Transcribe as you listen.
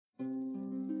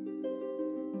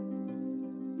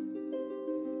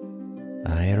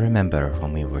I remember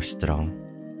when we were strong.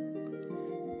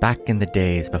 Back in the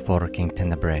days before King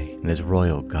Tenebrae and his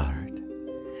royal guard,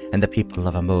 and the people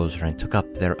of Amosran took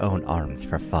up their own arms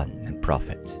for fun and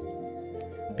profit.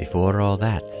 Before all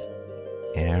that,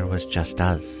 there was just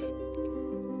us,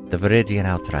 the Viridian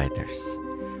Outriders.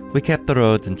 We kept the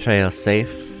roads and trails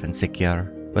safe and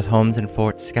secure, with homes and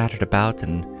forts scattered about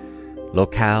and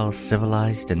locales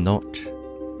civilized and not.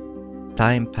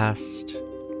 Time passed,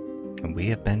 and we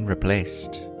have been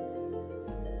replaced.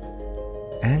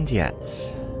 And yet,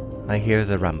 I hear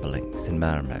the rumblings and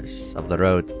murmurs of the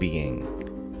roads being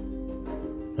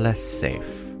less safe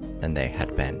than they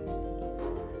had been.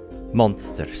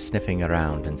 Monsters sniffing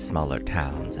around in smaller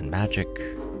towns and magic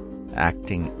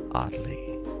acting oddly.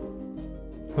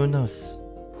 Who knows?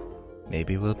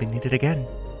 Maybe we'll be needed again.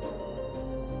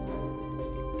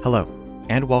 Hello,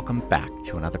 and welcome back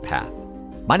to another path.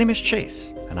 My name is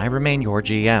Chase, and I remain your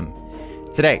GM.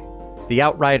 Today, the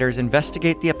Outriders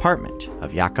investigate the apartment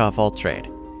of Yakov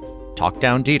Alltrade, talk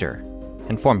down Dieter,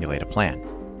 and formulate a plan.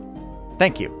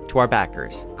 Thank you to our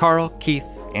backers, Carl, Keith,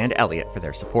 and Elliot, for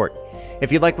their support.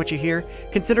 If you like what you hear,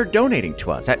 consider donating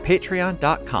to us at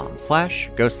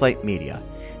patreon.com/ghostlightmedia.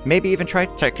 Maybe even try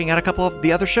checking out a couple of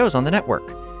the other shows on the network.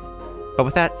 But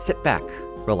with that, sit back,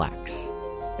 relax,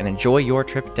 and enjoy your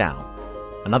trip down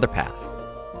another path.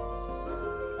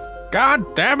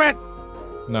 God damn it!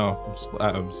 No,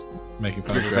 I'm just making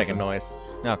fun of Griffin. Making noise.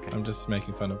 Okay. I'm just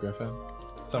making fun of Griffin.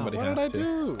 Somebody what has did I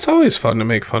to. do? It's always fun to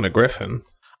make fun of Griffin.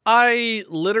 I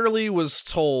literally was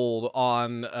told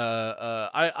on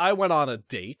I went on a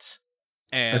date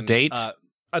and A date?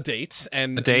 A date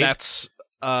and A date? that's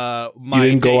my You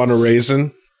didn't go on a dates.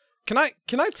 raisin? Can I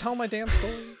two my damn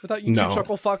story without you No. two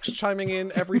chuckle fucks chiming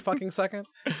in every fucking second?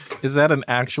 Is that an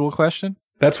actual question?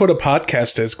 That's what a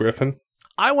podcast is, Griffin.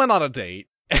 I went on a date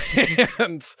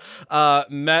and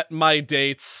met my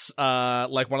dates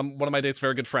like one of my dates'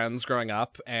 very good friends growing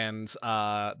up, and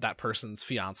that person's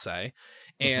fiance.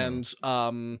 And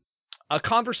a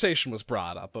conversation was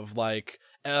brought up of like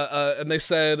and they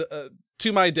said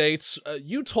to my dates,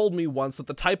 you told me once that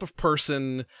the type of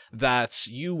person that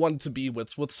you wanted to be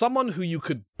with someone who you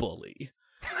could bully.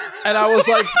 And I was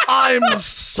like, I'm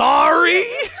sorry.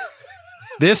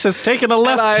 This has taken a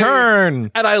left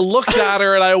turn. And I looked at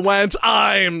her and I went,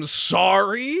 I'm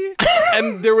sorry.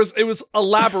 And it was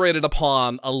elaborated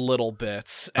upon a little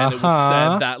bit. And it was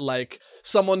said that like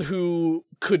someone who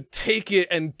could take it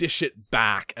and dish it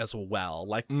back as well.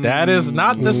 Like That is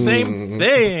not the same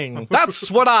thing.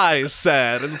 that's what I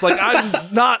said. And it's like,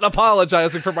 I'm not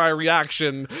apologizing for my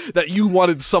reaction that you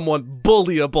wanted someone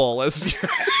bullyable as your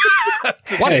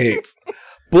Hey,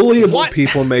 bullyable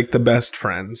people make the best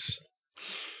friends.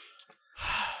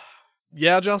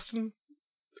 Yeah, Justin?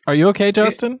 Are you okay,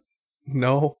 Justin?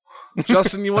 No.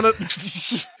 Justin, do you want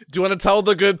to tell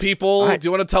the good people? Do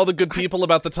you want to tell the good people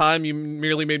about the time you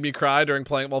merely made me cry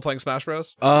while playing Smash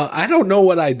Bros? I don't know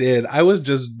what I did. I was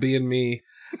just being me.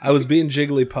 I was being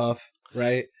Jigglypuff,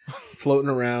 right? Floating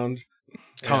around,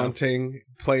 taunting,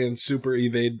 playing Super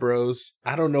Evade Bros.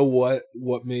 I don't know what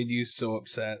made you so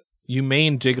upset. You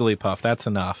main Jigglypuff. That's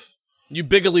enough. You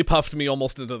biggily puffed me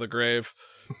almost into the grave.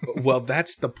 Well,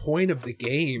 that's the point of the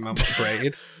game, I'm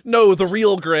afraid. No, the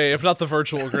real grave, not the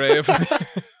virtual grave.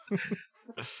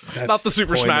 That's Not the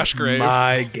Super point Smash of grave.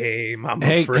 My game, I'm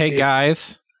afraid.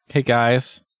 Hey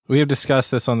guys. We have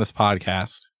discussed this on this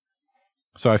podcast,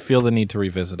 so I feel the need to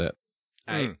revisit it.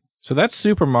 So that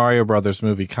Super Mario Brothers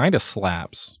movie kind of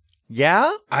slaps.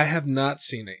 Yeah? I have not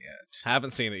seen it yet.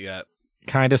 Haven't seen it yet.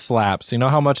 Kind of slaps. You know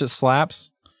how much it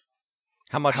slaps?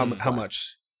 How much? How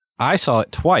much? I saw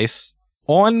it twice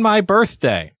on my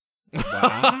birthday.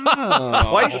 Wow.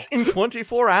 Twice in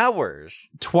 24 hours.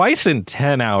 Twice in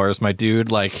 10 hours, my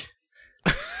dude. Like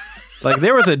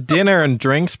there was a dinner and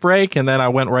drinks break, and then I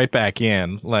went right back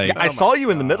in. Like I saw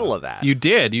you in the middle of that. you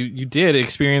did. You did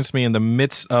experience me in the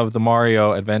midst of the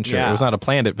Mario adventure. Yeah. It was not a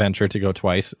planned adventure to go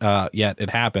twice, yet it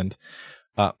happened.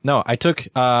 No, I took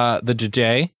the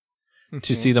JJ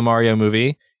to see the Mario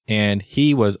movie, and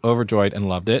he was overjoyed and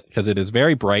loved it because it is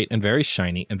very bright and very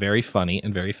shiny and very funny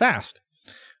and very fast.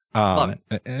 Love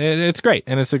it. It's great,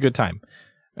 and it's a good time.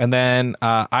 And then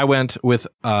I went with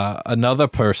another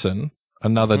person,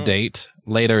 another date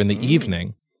later in the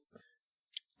evening.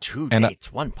 Two And,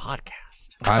 dates, one podcast.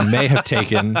 I may have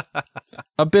taken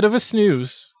a bit of a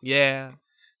snooze Yeah.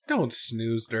 Don't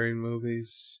snooze during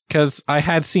movies. because I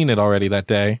had seen it already that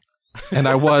day, and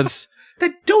I was.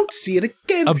 Then don't see it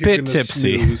again. A if you're bit gonna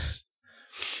tipsy. snooze.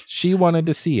 She wanted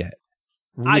to see it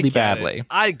really badly.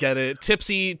 I get it.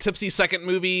 Tipsy second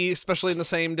movie, especially in the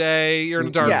same day. You're in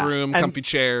a dark Yeah, room, and- comfy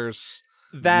chairs.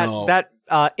 that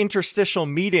interstitial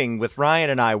meeting with Ryan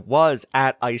and I was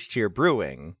at Ice Tier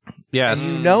Brewing.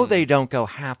 Yes. You know they don't go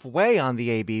halfway on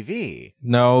the ABV.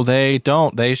 No, they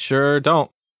don't. They sure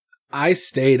don't. I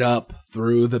stayed up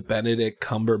through the Benedict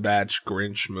Cumberbatch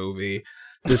Grinch movie.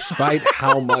 Despite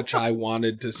how much I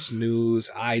wanted to snooze,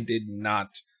 I did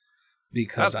not,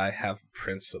 because I have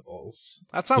principles.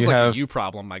 That sounds like a you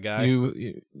problem, my guy.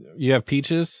 You have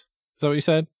peaches? Is that what you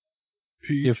said?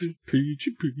 Peaches.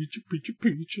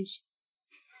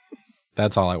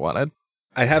 That's all I wanted.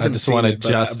 I haven't. I just seen wanted it,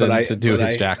 Justin to do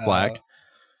his Jack Black.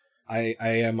 I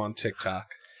am on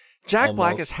TikTok. Jack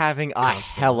Black is having a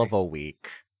hell of a week.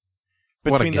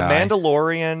 Between the guy.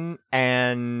 Mandalorian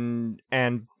and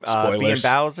Bean Spoilers.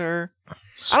 Bowser.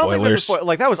 I don't think that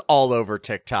was that was all over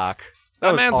TikTok.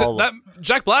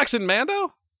 Jack Black's in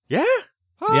Mando? Yeah.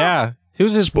 Huh. Yeah.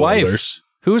 Who's his wife?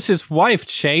 Who's his wife,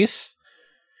 Chase?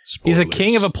 Spoilers. He's a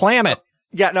king of a planet.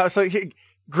 Yeah, no,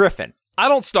 Griffin. I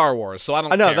don't Star Wars, so I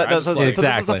don't care. So this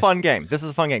is a fun game.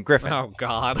 Griffin. Oh,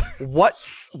 God. What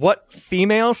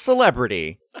female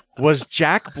celebrity was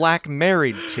Jack Black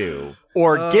married to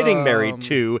or getting married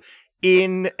to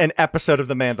in an episode of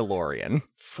The Mandalorian?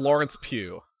 Florence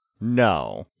Pugh.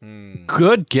 No.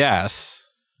 Good guess.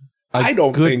 I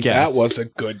don't think that was a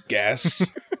good guess.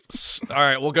 All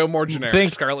right, we'll go more generic.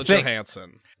 Scarlett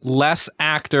Johansson. Less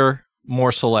actor,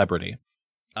 more celebrity.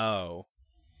 Oh.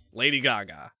 Lady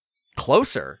Gaga.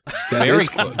 Closer. Very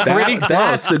close. Pretty close.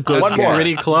 That's a good One guess. more.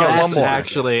 Pretty close. One more.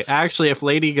 Actually, if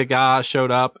Lady Gaga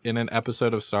showed up in an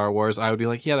episode of Star Wars, I would be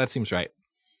like, yeah, that seems right.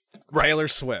 Taylor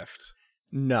Swift.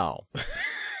 No.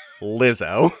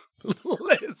 Lizzo.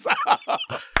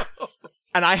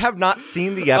 And I have not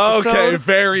seen the episode. Okay,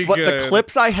 very but good. The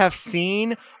clips I have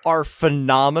seen are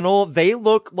phenomenal. They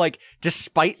look like,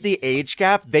 despite the age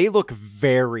gap, they look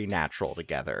very natural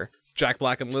together. Jack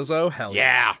Black and Lizzo? Hell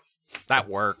yeah. That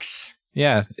works.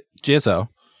 Yeah, Jizzo.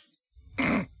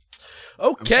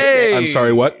 Okay. I'm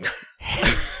sorry, what?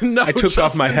 No, I took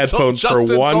off my headphones for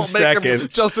 1 second.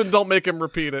 Justin, don't make him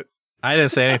repeat it. I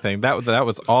didn't say anything. That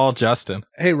was all Justin.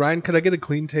 Hey, Ryan, could I get a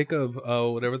clean take of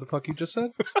whatever the fuck you just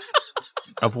said?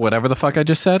 Of whatever the fuck I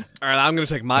just said? All right, I'm going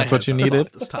to take my That's what you headphones needed?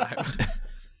 off this time.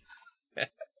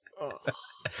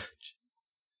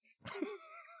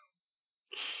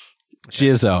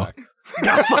 Jizzo.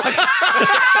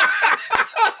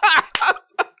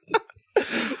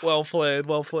 Well played.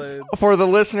 For the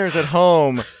listeners at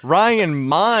home, Ryan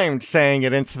mimed saying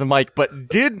it into the mic, but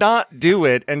did not do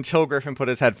it until Griffin put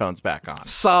his headphones back on.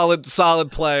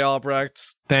 Solid play,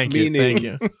 Albrecht. Thank you.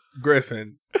 Meaning,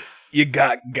 Griffin, you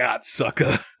got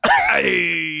sucker.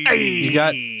 You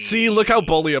got See, look how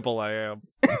bullyable I am.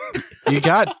 you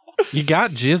got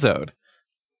jizzoed.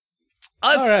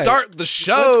 Let's right. start the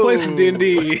show. Let's play some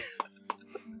D&D.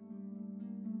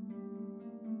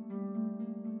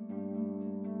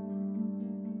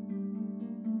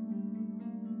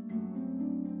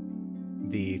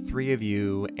 The three of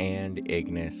you and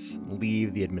Ignis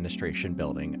leave the administration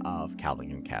building of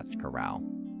Callaghan Cat's Corral.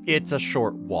 It's a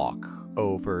short walk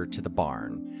over to the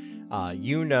barn.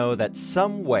 You know that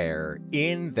somewhere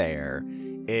in there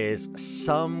is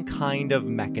some kind of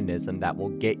mechanism that will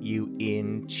get you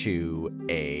into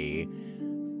a,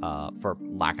 for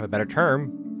lack of a better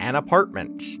term, an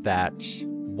apartment that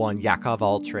one Yakov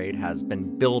Altrade has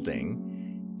been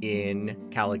building in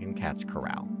Callaghan Cat's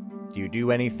Corral. Do you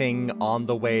do anything on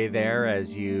the way there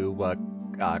as you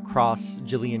cross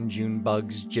Jillian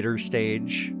Junebug's jitter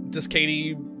stage? Does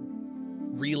Katie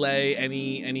relay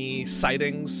any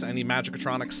sightings, any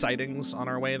Magicatronic sightings on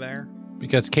our way there?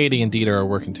 Because Katie and Dieter are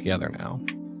working together now.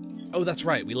 Oh, that's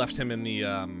right. We left him in the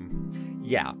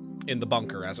in the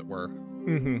bunker, as it were.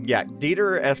 Mm-hmm. Yeah,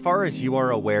 Dieter, as far as you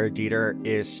are aware, Dieter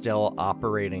is still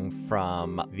operating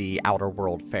from the Outer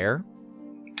World Fair.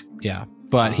 Yeah,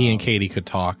 but he and Katie could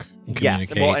talk and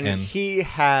communicate. Yes, well, and he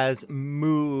has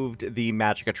moved the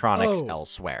Magicatronics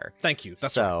elsewhere. Thank you.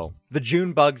 That's so the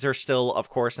June bugs are still, of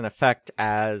course, in effect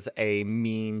as a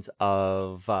means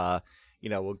of,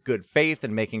 good faith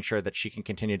and making sure that she can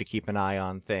continue to keep an eye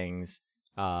on things.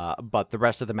 But the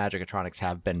rest of the Magicatronics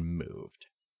have been moved.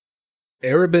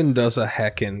 Arabin does a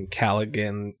heckin'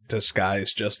 Callaghan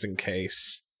disguise just in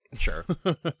case. Sure.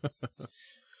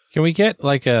 Can we get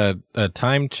like a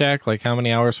time check? Like how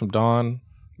many hours from dawn?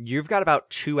 You've got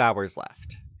about 2 hours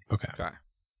left. Okay.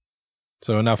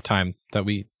 So enough time that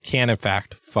we can, in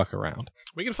fact, fuck around.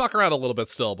 We can fuck around a little bit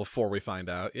still before we find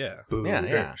out. Yeah. Booter,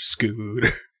 Yeah.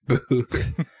 Scooter.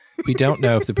 Booter. We don't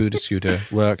know if the Buddha scooter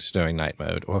works during night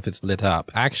mode or if it's lit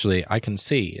up. Actually, I can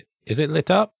see. Is it lit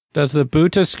up? Does the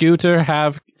Buddha scooter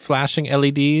have flashing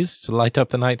LEDs to light up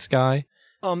the night sky?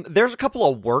 There's a couple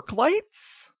of work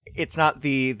lights. It's not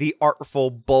the artful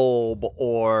bulb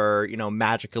or,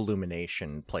 magic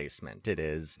illumination placement. It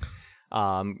is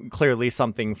clearly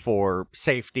something for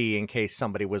safety in case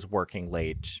somebody was working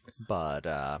late, but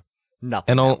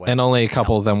nothing. And only a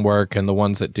couple of them work, and the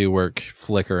ones that do work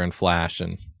flicker and flash.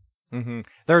 And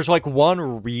there's like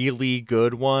one really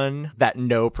good one that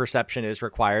no perception is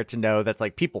required to know. That's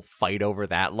like people fight over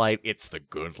that light. It's the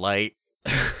good light.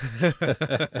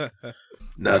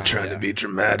 Not trying to be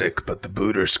dramatic, but the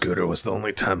booter scooter was the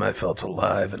only time I felt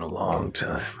alive in a long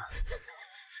time.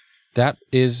 That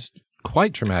is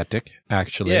quite dramatic,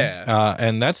 actually. Yeah.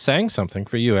 And that's saying something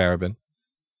for you, Arabin.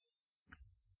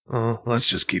 Oh, let's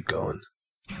just keep going.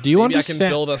 Do you Maybe understand? I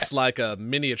can build us like a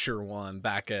miniature one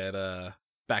back at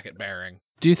Baring.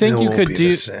 Do you think It you won't could be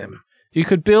do? the same. You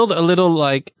could build a little,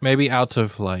 like, maybe out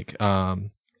of like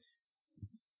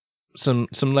some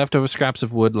leftover scraps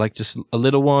of wood, like just a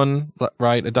little one,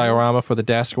 right? A diorama for the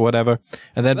desk or whatever,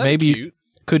 and then That'd maybe be cute.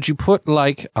 could you put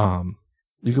like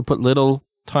you could put little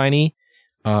tiny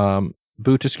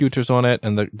booter scooters on it,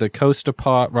 and the coaster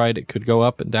part, right? It could go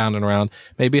up and down and around.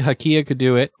 Maybe Hakia could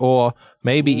do it, or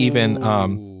maybe even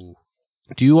Ooh.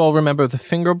 do you all remember the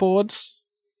fingerboards?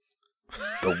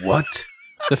 The what?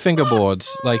 The fingerboards,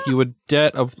 like you would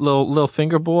get a little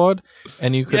fingerboard,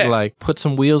 and you could like put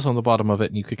some wheels on the bottom of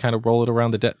it, and you could kind of roll it around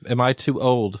the deck. Am I too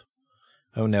old?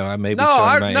 Oh no, I may be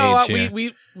showing my age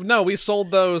here. we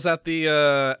sold those at the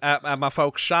at my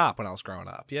folks' shop when I was growing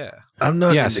up. Yeah. I'm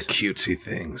not Yes. into cutesy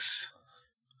things.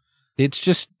 It's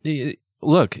just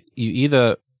look,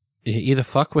 you either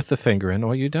fuck with the fingering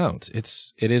or you don't.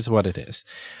 It is what it is.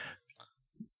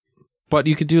 But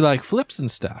you could do like flips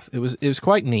and stuff. It was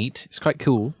quite neat. It's quite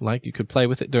cool. Like you could play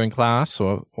with it during class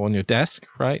or on your desk,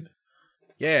 right?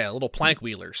 Yeah, little plank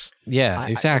wheelers. Yeah,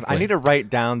 exactly. I need to write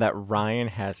down that Ryan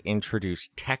has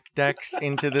introduced tech decks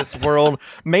into this world,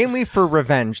 mainly for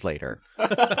revenge later.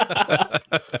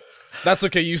 That's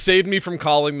okay. You saved me from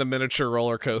calling the miniature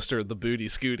roller coaster the Booty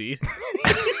Scooty.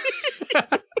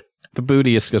 The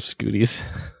bootiest of scooties.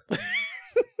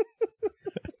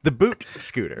 The boot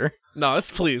scooter. No, it's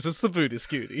the Booty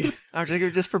Scooty. I was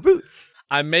thinking just for boots.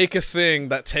 I make a thing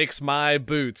that takes my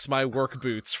boots, my work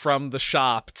boots, from the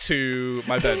shop to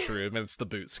my bedroom, and it's the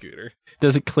boot scooter.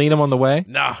 Does it clean them on the way?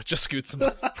 No, just scoots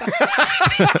them.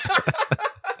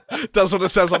 Does what it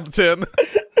says on the tin.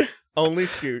 Only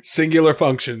scoot. Singular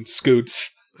function,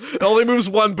 scoots. It only moves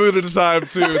one boot at a time,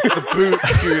 too. It's the boot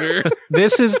scooter.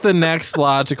 This is the next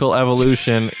logical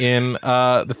evolution in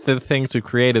the things we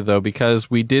created, though, because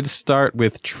we did start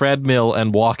with treadmill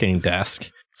and walking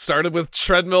desk. Started with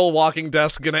treadmill, walking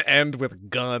desk, gonna end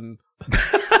with gun.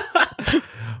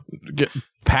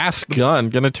 Past gun,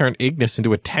 gonna turn Ignis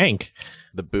into a tank.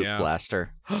 The boot Yeah.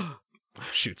 blaster.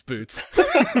 Shoots boots.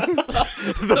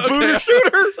 The booter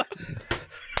shooter.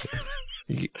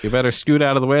 You better scoot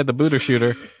out of the way of the booter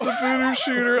shooter. The booter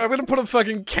shooter. I'm gonna put a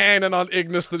fucking cannon on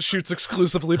Ignis that shoots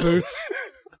exclusively boots.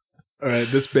 All right,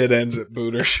 this bit ends at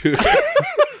booter shooter.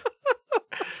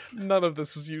 None of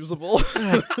this is usable.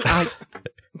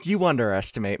 You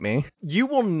underestimate me. You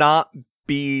will not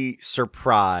be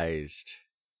surprised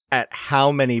at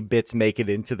how many bits make it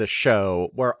into the show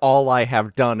where all I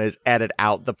have done is edit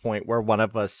out the point where one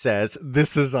of us says,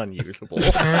 this is unusable.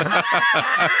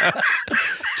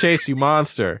 Chase, you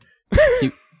monster.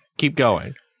 Keep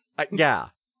going. Yeah.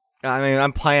 I mean,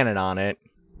 I'm planning on it.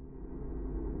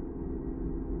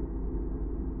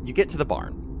 You get to the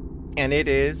barn, and it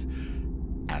is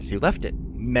as you left it.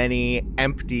 Many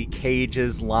empty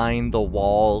cages line the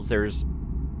walls. There's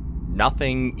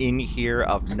nothing in here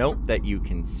of note that you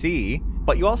can see,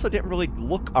 but you also didn't really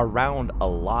look around a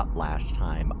lot last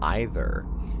time either.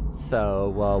 So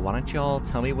why don't y'all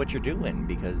tell me what you're doing,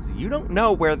 because you don't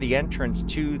know where the entrance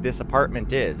to this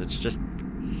apartment is. It's just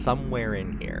somewhere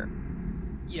in here.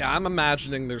 Yeah, I'm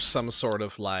imagining there's some sort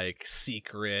of like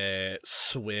secret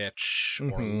switch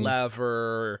or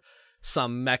lever,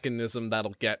 some mechanism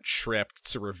that'll get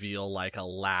tripped to reveal like a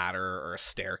ladder or a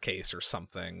staircase or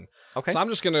something. Okay. So I'm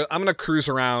gonna cruise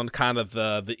around kind of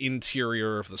the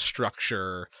interior of the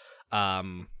structure,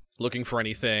 looking for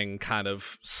anything kind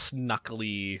of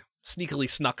sneakily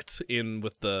snucked in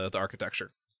with the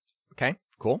architecture. Okay,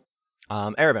 cool.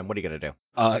 Arabin, what are you gonna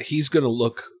do? He's gonna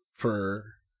look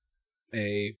for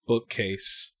a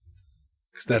bookcase,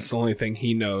 because that's the only thing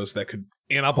he knows that could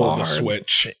In a hold barn. the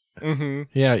switch. Mm-hmm.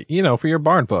 Yeah, for your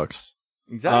barn books.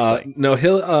 Exactly. No,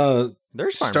 he'll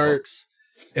There's farm start. books.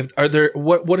 Are there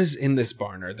what is in this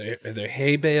barn? Are there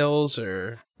hay bales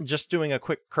or? Just doing a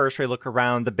quick cursory look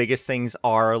around. The biggest things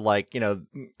are like,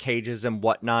 cages and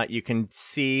whatnot. You can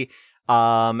see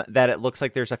that it looks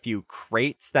like there's a few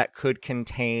crates that could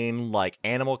contain like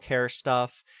animal care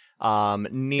stuff.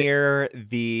 Near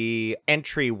the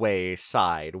entryway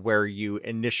side where you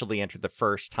initially entered the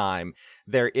first time,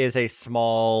 there is a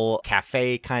small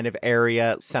cafe kind of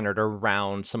area centered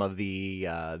around some of the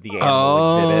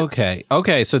animal exhibits.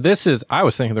 Okay. So I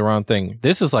was thinking the wrong thing.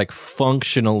 This is like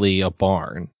functionally a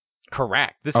barn.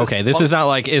 Correct. This is not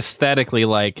like aesthetically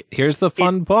like, here's the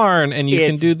fun barn and you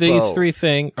can do these both. 3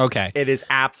 things. Okay. It is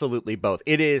absolutely both.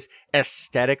 It is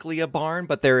aesthetically a barn,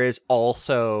 but there is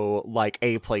also like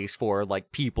a place for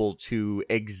like people to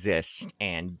exist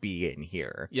and be in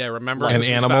here. Yeah, remember And we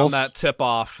animals? found that tip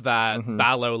off that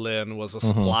Balolin was a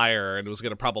supplier and was going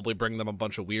to probably bring them a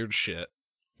bunch of weird shit.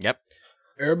 Yep.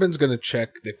 Arabin's going to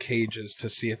check the cages to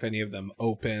see if any of them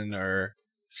open or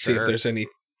see if there's anything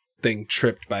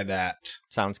tripped by that.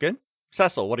 Sounds good.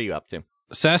 Cecil, what are you up to?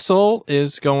 Cecil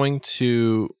is going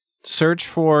to search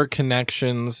for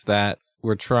connections that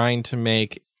we're trying to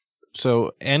make.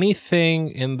 So anything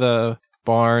in the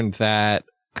barn that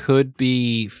could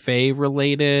be Fae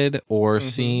related or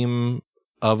seem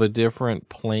of a different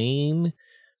plane.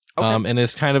 Okay. And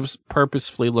is kind of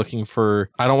purposefully looking for,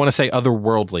 I don't want to say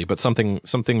otherworldly, but something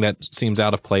that seems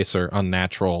out of place or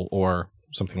unnatural or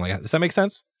something like that. Does that make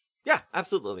sense? Yeah,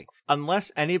 absolutely.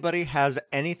 Unless anybody has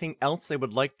anything else they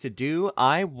would like to do,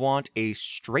 I want a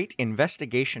straight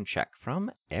investigation check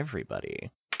from everybody.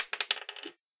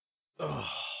 Oh,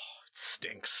 it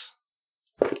stinks.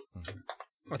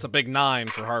 That's a big 9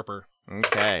 for Harper.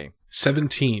 Okay.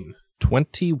 17.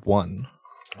 21.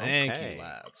 Thank Okay. you,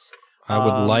 lads. I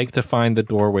would like to find the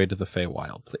doorway to the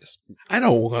Feywild, please. I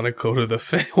don't want to go to the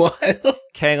Feywild.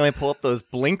 Okay, let me pull up those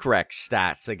Blink Rec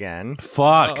stats again.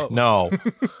 Fuck, Oh. no.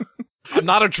 I'm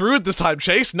not a druid this time,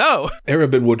 Chase. No.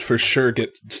 Arabin would for sure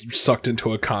get sucked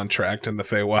into a contract in the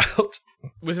Feywild.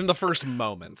 Within the first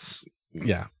moments.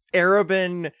 Yeah.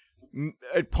 Arabin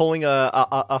pulling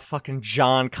a fucking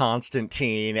John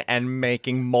Constantine and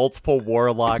making multiple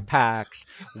warlock packs.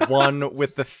 One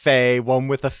with the Fae, one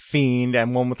with a Fiend,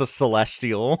 and one with a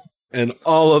Celestial. And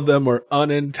all of them were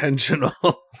unintentional.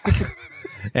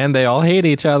 And they all hate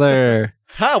each other.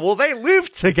 Huh, well, they live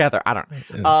together. I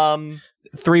don't know.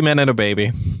 3 men and a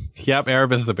baby. Yep,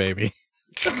 Arab is the baby.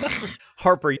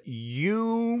 Harper,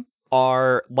 you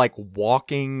are like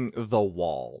walking the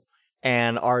wall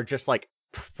and are just like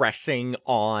pressing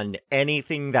on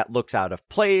anything that looks out of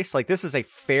place. Like this is a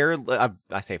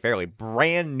fairly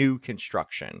brand new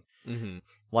construction. Mm-hmm.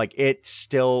 Like it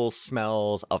still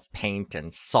smells of paint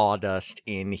and sawdust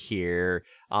in here.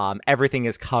 Everything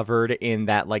is covered in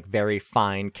that like very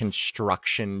fine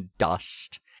construction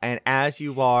dust. And as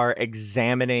you are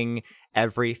examining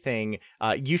everything,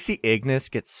 you see Ignis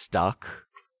get stuck.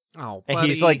 Oh, And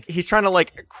buddy. he's trying to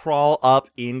like crawl up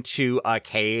into a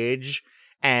cage,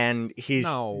 and he's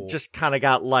No. just kind of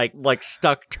got like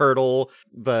stuck turtle.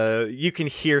 You can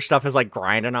hear stuff is like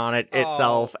grinding on it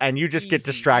itself, and you just get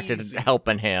easy, distracted easy.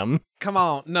 helping him. Come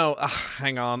on. No,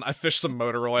 hang on. I fished some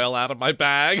motor oil out of my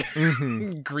bag.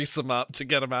 Grease him up to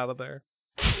get him out of there.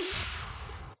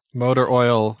 Motor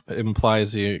oil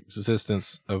implies the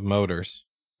existence of motors.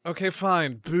 Okay,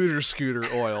 fine. Booter scooter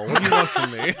oil. What do you want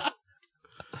from me?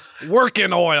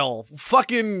 Working oil.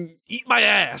 Fucking eat my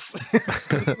ass.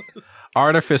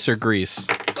 Artificer grease.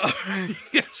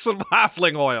 Yeah, some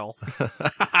halfling oil.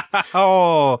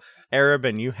 Oh,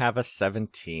 Arabin, you have a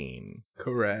 17.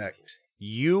 Correct.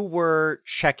 You were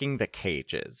checking the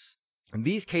cages.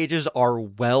 These cages are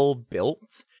well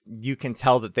built. You can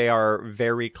tell that they are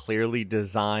very clearly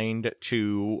designed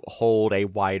to hold a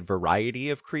wide variety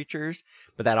of creatures,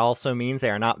 but that also means they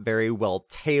are not very well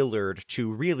tailored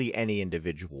to really any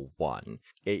individual one.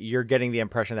 You're getting the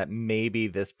impression that maybe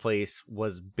this place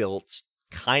was built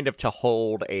kind of to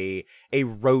hold a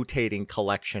rotating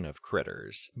collection of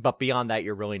critters. But beyond that,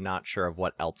 you're really not sure of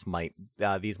what else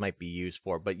these might be used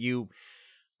for. But you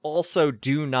also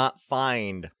do not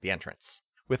find the entrance.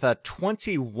 With a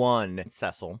 21,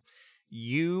 Cecil,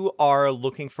 you are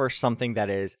looking for something that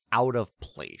is out of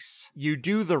place. You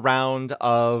do the round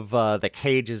of the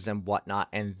cages and whatnot,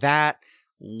 and that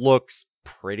looks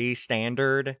pretty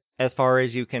standard as far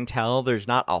as you can tell. There's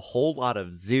not a whole lot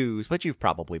of zoos, but you've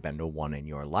probably been to one in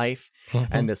your life,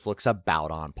 and this looks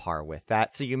about on par with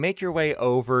that. So you make your way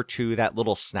over to that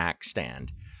little snack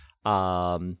stand.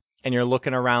 And you're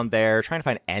looking around there, trying to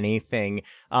find anything.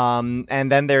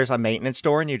 And then there's a maintenance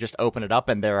door, and you just open it up,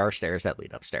 and there are stairs that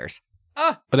lead upstairs.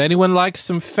 But anyone like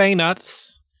some Fey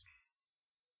nuts?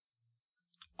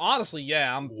 Honestly,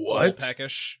 yeah, I'm What?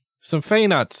 peckish. Some Fey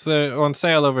nuts. They're on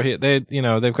sale over here.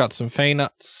 They've got some Fey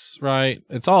nuts, right?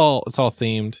 It's all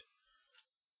themed.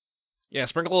 Yeah,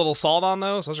 sprinkle a little salt on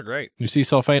those. Those are great. You see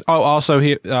sulfate? Oh, also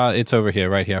here, it's over here,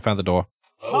 right here. I found the door.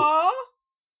 Huh?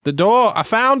 The door. I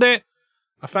found it.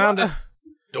 I found it.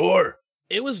 Door.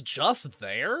 It was just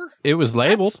there? It was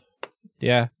labeled.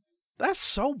 Yeah. That's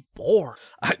so boring.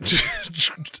 I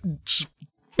just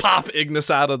pop Ignis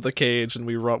out of the cage and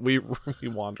we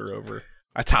wander over.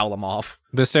 I towel him off.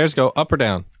 The stairs go up or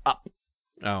down? Up.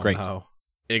 Oh, great. No.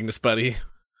 Ignis, buddy.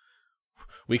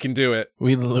 We can do it.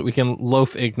 We can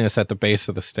loaf Ignis at the base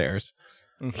of the stairs.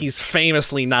 He's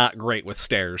famously not great with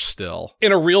stairs still.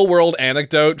 In a real world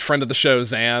anecdote, friend of the show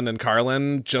Zan and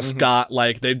Carlin just got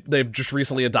like they've just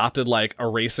recently adopted like a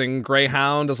racing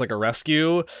greyhound as like a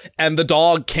rescue, and the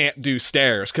dog can't do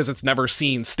stairs because it's never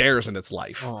seen stairs in its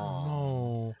life.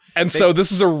 Oh. And so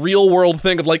this is a real world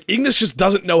thing of like Ignis just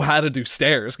doesn't know how to do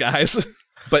stairs, guys.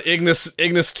 But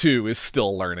Ignis too is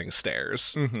still learning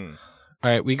stairs. All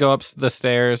right, we go up the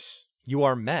stairs. You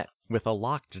are met with a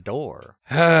locked door.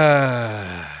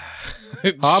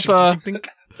 Papa.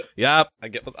 Yep,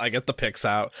 I get the picks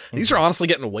out. These are honestly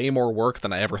getting way more work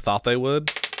than I ever thought they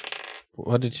would.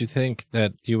 What did you think?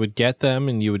 That you would get them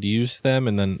and you would use them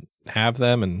and then have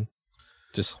them and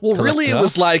just Well, collect really, it dust?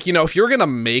 was like, if you're gonna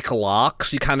make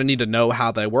locks, you kind of need to know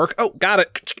how they work. Oh, got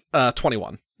it.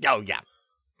 21. Oh yeah.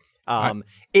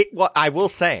 I will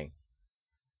say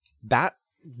that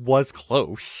was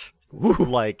close.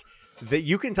 Like that,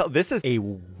 you can tell this is a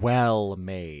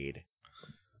well-made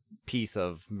piece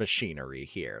of machinery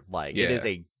here. Like it is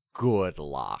a good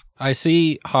lock. I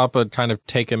see Hoppa kind of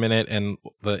take a minute and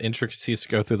the intricacies to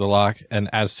go through the lock, and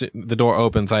as the door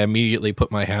opens, I immediately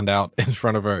put my hand out in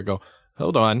front of her and go,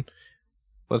 hold on,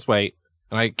 let's wait.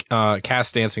 And I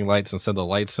cast dancing lights and send the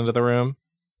lights into the room.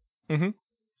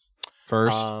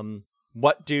 First.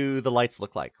 What do the lights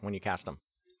look like when you cast them?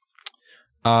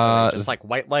 Just like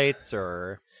white lights,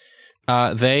 or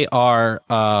they are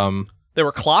They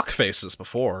were clock faces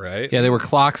before, right? they were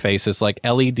clock faces, like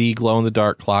LED glow in the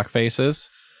dark clock faces.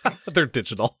 They're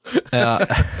digital.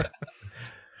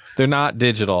 They're not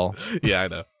digital Yeah, I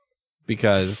know.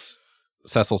 because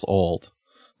Cecil's old,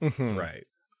 Right.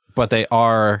 but they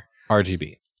are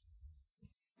RGB.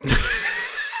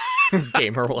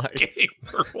 gamer lights.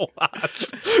 Gamer Watch.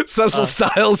 Cecil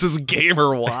Styles is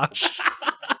Gamer Watch.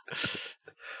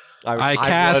 I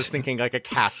cast- was thinking like a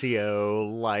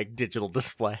Casio like digital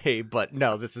display, but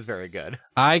no, this is very good.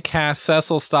 I cast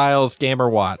Cecil Styles Gamer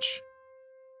Watch.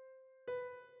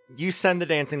 You send the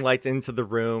dancing lights into the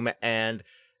room, and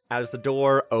as the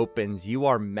door opens, you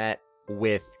are met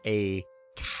with a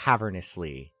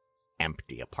cavernously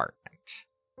empty apartment.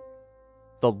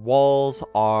 The walls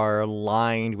are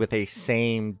lined with a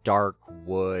same dark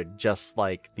wood, just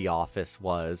like the office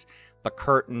was. The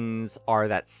curtains are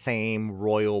that same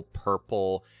royal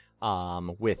purple,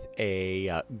 with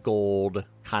a gold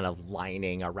kind of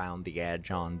lining around the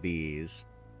edge on these.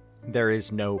 There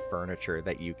is no furniture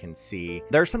that you can see.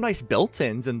 There are some nice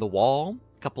built-ins in the wall.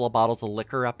 A couple of bottles of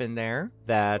liquor up in there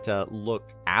that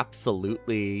look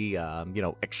absolutely,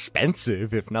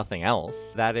 expensive, if nothing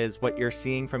else. That is what you're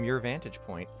seeing from your vantage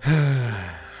point.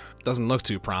 Doesn't look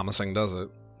too promising, does it?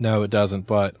 No, it doesn't,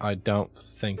 but I don't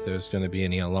think there's going to be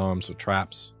any alarms or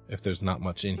traps if there's not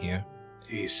much in here.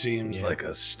 He seems like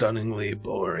a stunningly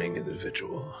boring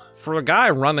individual. For a guy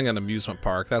running an amusement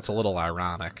park, that's a little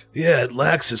ironic. Yeah, it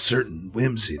lacks a certain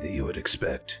whimsy that you would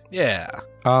expect. Yeah.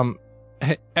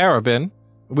 Hey, Arabin,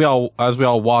 as we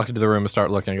all walk into the room and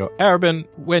start looking, I go, Arabin,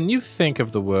 when you think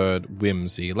of the word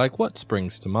whimsy, like what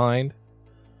springs to mind?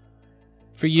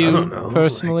 For you, I don't know,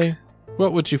 personally,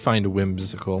 what would you find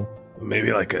whimsical?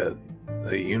 Maybe like a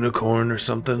unicorn or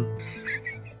something.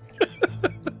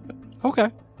 Okay,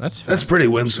 that's fair. That's pretty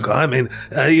whimsical. I mean,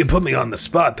 you put me on the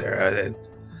spot there.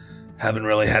 I haven't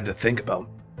really had to think about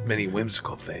many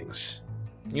whimsical things.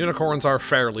 Unicorns are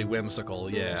fairly whimsical,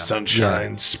 yeah.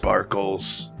 Sunshine,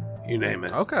 sparkles, you name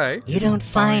it. Okay. You don't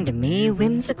find me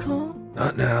whimsical?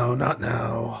 Not now, not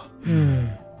now.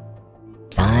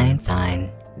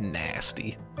 Fine.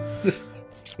 Nasty.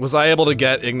 Was I able to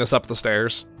get Ignis up the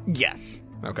stairs? Yes.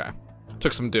 Okay.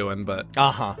 Took some doing, but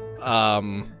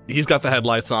he's got the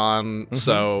headlights on,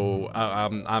 so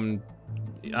I'm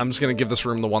just gonna give this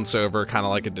room the once over, kind of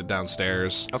like it did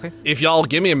downstairs. Okay. If y'all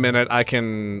give me a minute, I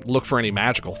can look for any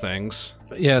magical things.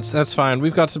 Yeah, that's fine.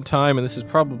 We've got some time, and this is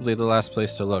probably the last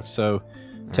place to look, so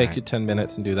take you 10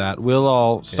 minutes and do that. We'll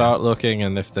all start looking,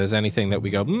 and if there's anything that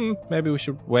we go, maybe we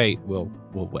should wait, we'll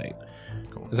wait.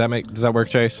 Cool. Does that work,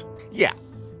 Chase? Yeah.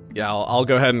 Yeah, I'll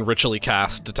go ahead and ritually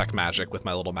cast Detect Magic with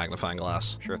my little magnifying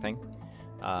glass. Sure thing.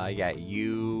 Yeah,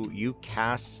 you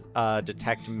cast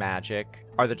detect magic.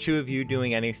 Are the two of you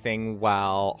doing anything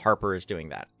while Harper is doing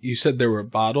that? You said there were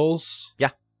bottles?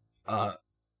 Yeah.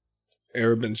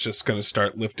 Arabin's just going to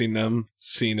start lifting them,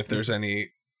 seeing if there's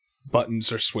any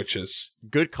buttons or switches.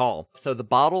 Good call. So the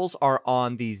bottles are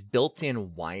on these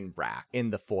built-in wine rack in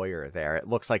the foyer there. It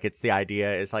looks like it's the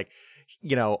idea is like,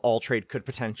 you know, All Trade could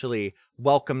potentially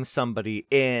welcome somebody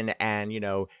in and, you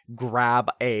know,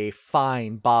 grab a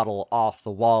fine bottle off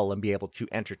the wall and be able to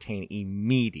entertain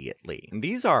immediately. And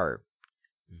these are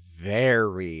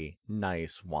very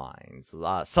nice wines.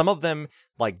 Some of them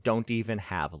like don't even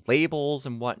have labels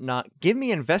and whatnot. Give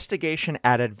me investigation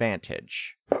at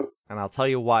advantage, and I'll tell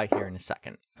you why here in a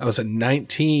second. I was a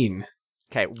 19.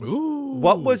 Okay. Ooh.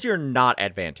 What was your not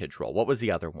advantage roll? What was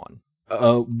the other one?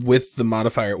 With the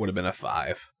modifier, it would have been a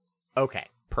 5. Okay,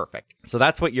 perfect. So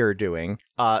that's what you're doing.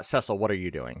 Cecil, what are you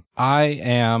doing? I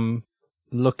am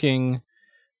looking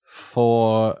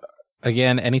for,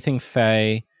 again, anything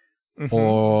Fey,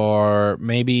 or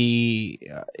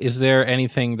maybe, is there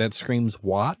anything that screams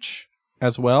watch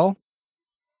as well?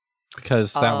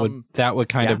 Because that would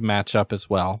kind of match up as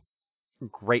well.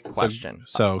 Great question.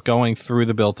 So going through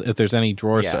the built, if there's any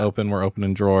drawers to open, we're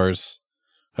opening drawers.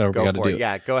 Whatever we got to do.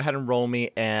 Yeah, go ahead and roll me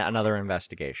another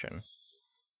investigation.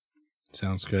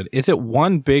 Sounds good. Is it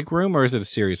one big room or is it a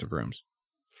series of rooms?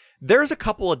 There's a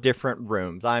couple of different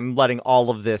rooms. I'm letting all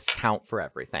of this count for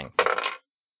everything.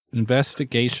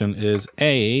 Investigation is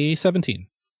a 17.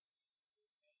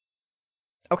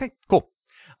 Okay, cool.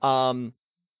 So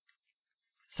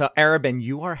Arabin,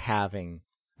 you are having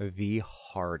the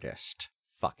hardest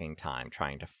fucking time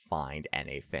trying to find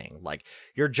anything. Like,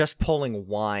 you're just pulling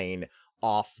wine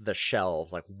off the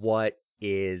shelves. Like, what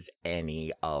is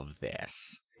any of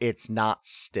this? It's not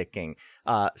sticking.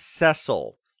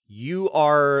 Cecil, you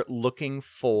are looking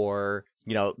for,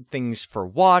 you know, things for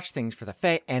watch, things for the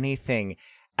Fae, anything.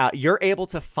 You're able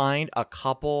to find a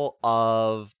couple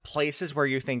of places where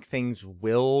you think things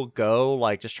will go,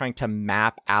 like just trying to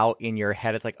map out in your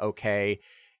head. It's like, okay,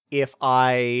 if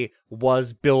I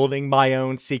was building my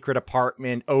own secret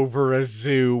apartment over a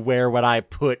zoo, where would I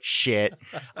put shit?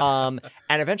 And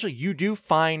eventually you do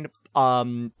find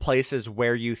places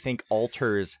where you think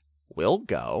altars will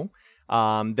go.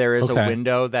 There is a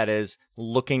window that is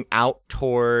looking out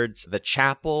towards the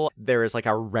chapel. There is like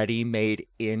a ready-made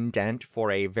indent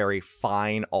for a very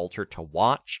fine altar to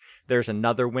watch. There's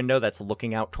another window that's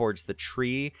looking out towards the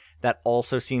tree that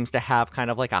also seems to have kind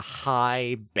of like a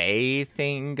high bay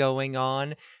thing going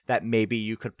on that maybe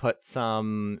you could put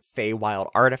some Feywild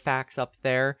artifacts up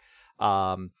there.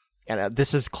 And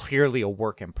this is clearly a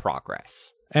work in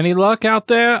progress. Any luck out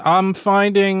there? I'm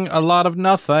finding a lot of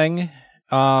nothing.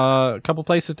 A couple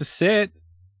places to sit.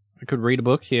 I could read a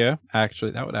book here.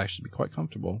 Actually, that would actually be quite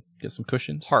comfortable. Get some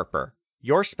cushions. Harper,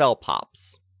 your spell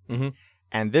pops. Mm-hmm.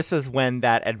 And this is when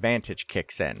that advantage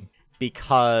kicks in.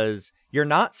 Because you're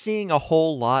not seeing a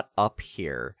whole lot up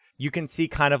here. You can see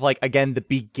kind of like, again, the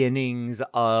beginnings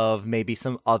of maybe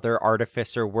some other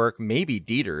artificer work. Maybe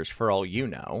Dieter's, for all you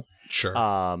know. Sure.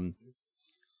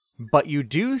 But you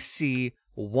do see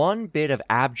one bit of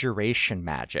abjuration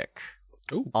magic.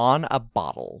 Ooh. On a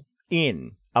bottle,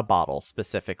 in a bottle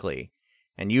specifically,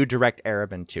 and you direct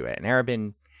Arabin to it. And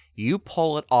Arabin, you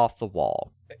pull it off the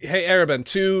wall. Hey, Arabin,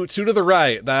 two to the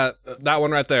right. That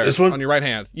one right there. This one? On your right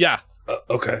hand. Yeah.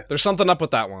 Okay. There's something up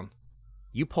with that one.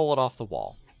 You pull it off the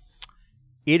wall.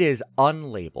 It is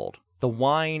unlabeled. The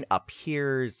wine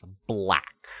appears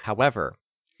black. However,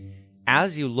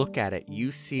 as you look at it,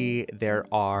 you see there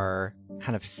are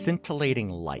kind of scintillating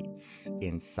lights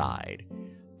inside.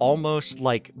 Almost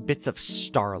like bits of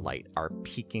starlight are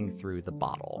peeking through the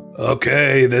bottle.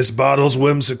 Okay, this bottle's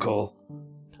whimsical.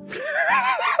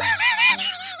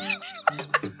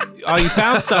 Oh, you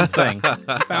found something.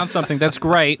 You found something. That's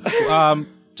great.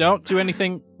 Don't do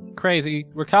anything crazy.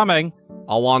 We're coming.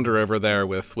 I'll wander over there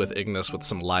with Ignis with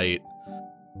some light.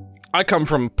 I come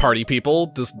from party people.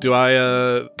 Do I,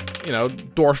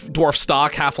 dwarf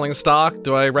stock, halfling stock?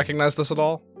 Do I recognize this at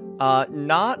all?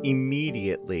 Not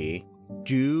immediately.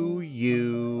 Do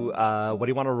you, what do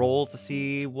you want to roll to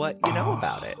see what you know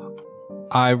about it?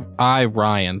 I,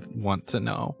 Ryan, want to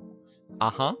know.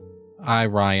 Uh-huh. I,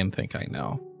 Ryan, think I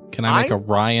know. Can I make a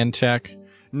Ryan check?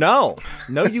 No,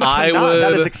 you cannot.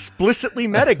 That is explicitly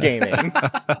metagaming.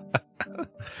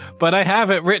 But I have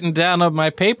it written down on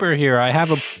my paper here. I have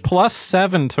a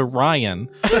 +7 to Ryan.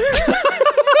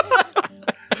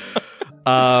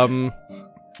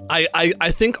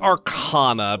 I think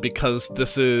Arcana, because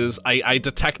this is I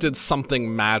detected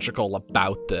something magical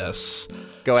about this.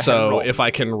 Go ahead. So and roll. if I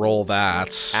can roll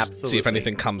that, see if Absolutely.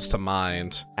 anything comes to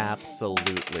mind.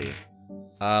 Absolutely.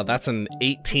 That's an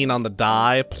 18 on the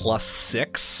die plus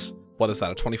 6. What is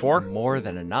that, a 24? More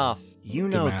than enough. You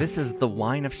know, math. this is the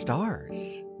wine of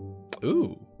stars.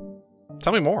 Ooh.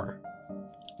 Tell me more.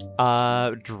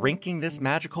 Drinking this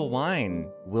magical wine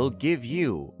will give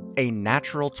you a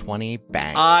natural 20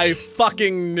 bangs. I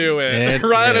fucking knew it. It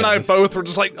Ryan and I is. both were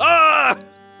just like, ah!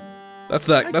 That's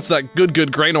that good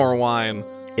Graynor wine.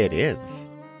 It is.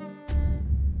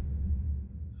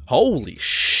 Holy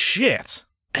shit.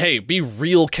 Hey, be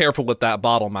real careful with that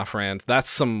bottle, my friend. That's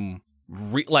some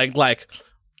like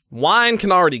wine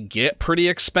can already get pretty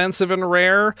expensive and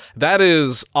rare. That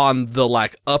is on the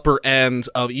like upper end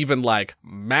of even like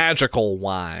magical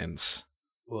wines.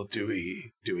 Well, do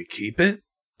we keep it?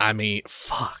 I mean,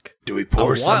 fuck. Do we pour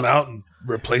want- some out and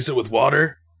replace it with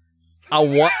water? I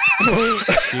want Do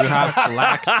you have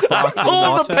black sparkling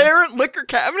Oh, water? the parent liquor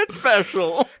cabinet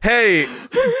special. Hey,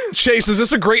 Chase, is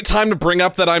this a great time to bring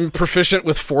up that I'm proficient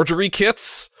with forgery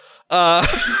kits?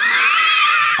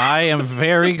 I am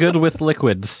very good with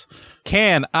liquids.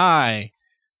 Can I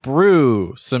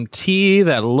brew some tea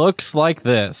that looks like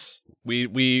this?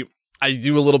 I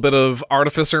do a little bit of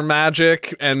artificer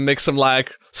magic and make some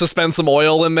like suspend some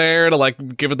oil in there to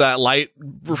like give it that light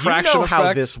refraction You know effect.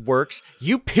 how this works.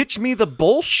 You pitch me the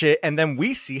bullshit, and then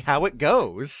we see how it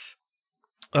goes.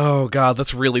 Oh god,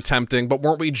 that's really tempting. But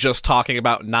weren't we just talking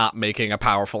about not making a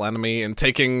powerful enemy and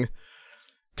taking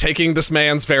this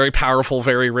man's very powerful,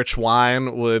 very rich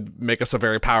wine would make us a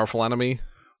very powerful enemy?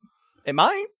 It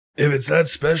might. If it's that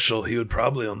special, he would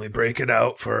probably only break it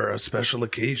out for a special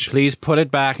occasion. Please put it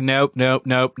back. Nope, nope,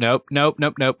 nope, nope, nope,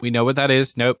 nope, nope. We know what that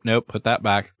is. Nope, nope. Put that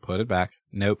back. Put it back.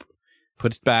 Nope.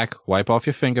 Put it back. Wipe off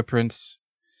your fingerprints.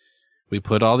 We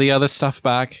put all the other stuff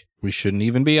back. We shouldn't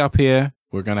even be up here.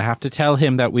 We're going to have to tell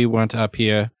him that we weren't up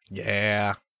here.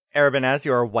 Yeah. Arabin, as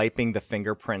you are wiping the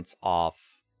fingerprints off,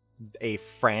 a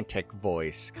frantic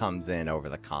voice comes in over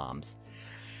the comms.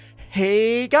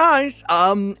 Hey guys,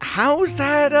 how's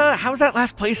that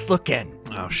last place looking?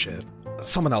 Oh shit.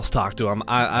 Someone else talk to him.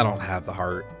 I don't have the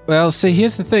heart. Well, see,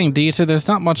 here's the thing, Dieter. There's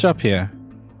not much up here.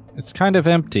 It's kind of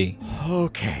empty.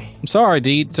 Okay. I'm sorry,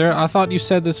 Dieter. I thought you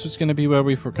said this was going to be where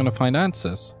we were going to find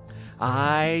answers.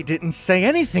 I didn't say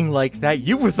anything like that.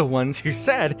 You were the ones who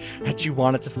said that you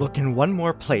wanted to look in one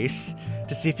more place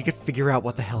to see if you could figure out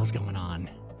what the hell is going on.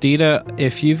 Dieter,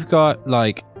 if you've got,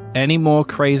 like, any more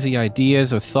crazy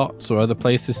ideas or thoughts or other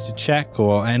places to check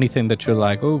or anything that you're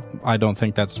like, oh, I don't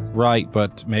think that's right,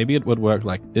 but maybe it would work,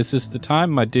 like, this is the time,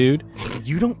 my dude.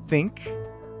 You don't think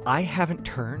I haven't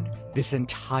turned this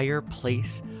entire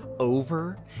place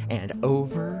over and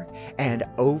over and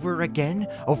over again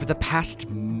over the past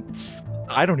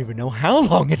I don't even know how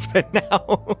long it's been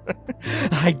now.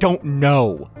 I don't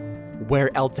know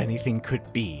where else anything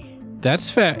could be. That's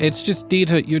fair. It's just,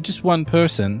 Dieter, you're just one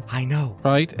person, I know.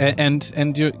 right?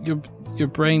 And your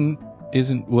brain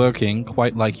isn't working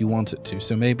quite like you want it to.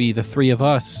 So maybe the three of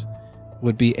us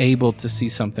would be able to see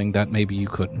something that maybe you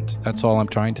couldn't. That's all I'm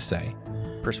trying to say.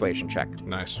 Persuasion check.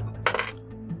 Nice.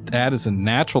 That is a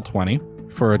natural 20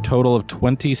 for a total of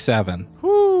 27.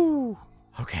 Woo.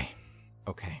 Okay.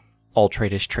 All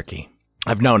trade is tricky.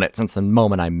 I've known it since the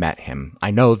moment I met him. I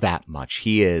know that much.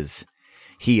 He is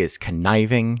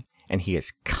conniving and he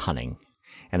is cunning.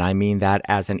 And I mean that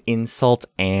as an insult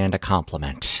and a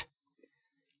compliment.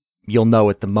 You'll know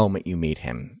it the moment you meet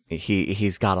him.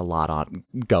 He's got a lot on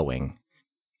going.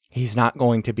 He's not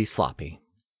going to be sloppy.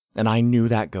 And I knew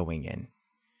that going in.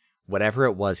 Whatever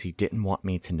it was he didn't want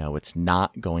me to know, it's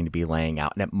not going to be laying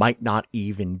out. And it might not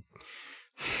even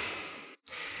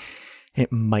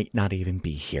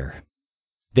be here.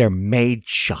 There may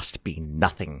just be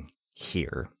nothing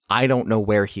here. I don't know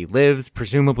where he lives,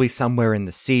 presumably somewhere in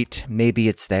the seat. Maybe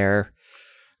it's there.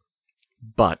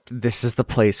 But this is the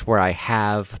place where I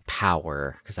have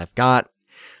power, because I've got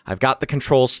the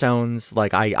control stones.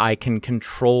 Like, I can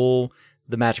control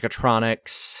the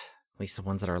Magicatronics, at least the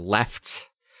ones that are left.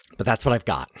 But that's what I've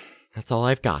got. That's all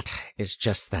I've got, is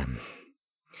just them.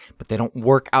 But they don't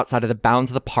work outside of the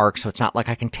bounds of the park, so it's not like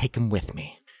I can take them with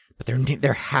me. But there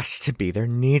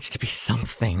needs to be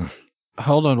something.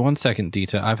 Hold on one second,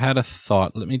 Dieter. I've had a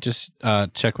thought. Let me just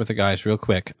check with the guys real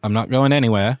quick. I'm not going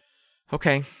anywhere.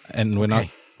 Okay. And we're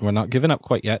not giving up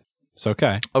quite yet. It's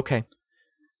okay. Okay.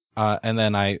 And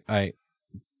then I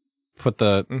put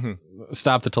the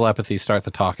stop the telepathy, start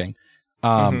the talking.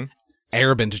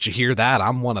 Arabin, did you hear that?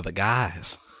 I'm one of the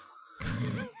guys.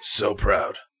 So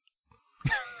proud.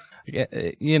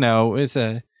 You know, it's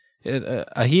a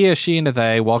he, a she, and a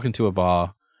they walk into a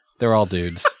bar. They're all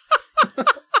dudes.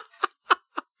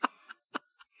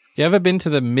 You ever been to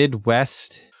the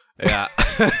Midwest? Yeah.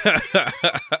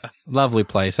 Lovely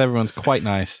place. Everyone's quite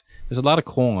nice. There's a lot of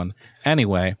corn.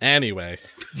 Anyway,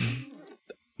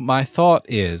 my thought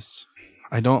is,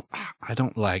 I don't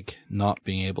like not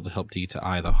being able to help Dita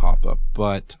either, Hopper,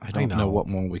 but I don't know what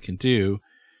more we can do.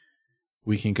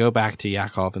 We can go back to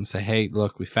Yakov and say, hey,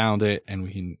 look, we found it, and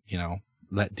we can,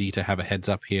 let Dita have a heads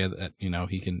up here that,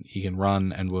 he can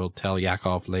run, and we'll tell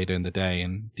Yakov later in the day,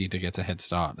 and Dita gets a head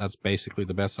start. That's basically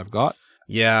the best I've got.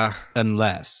 Yeah.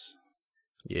 Unless.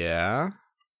 Yeah.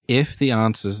 If the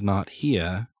answer's not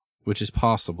here, which is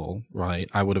possible, right?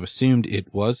 I would have assumed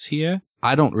it was here.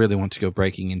 I don't really want to go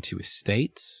breaking into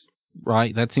estates,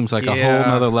 right? That seems like a whole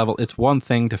nother level. It's one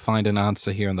thing to find an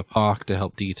answer here in the park to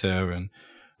help Dita and,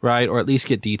 right? Or at least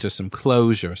get Dita some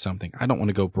closure or something. I don't want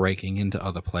to go breaking into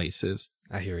other places.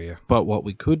 I hear you. But what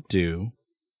we could do,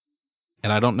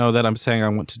 and I don't know that I'm saying I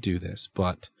want to do this,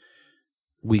 but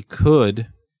we could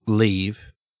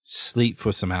leave, sleep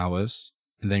for some hours,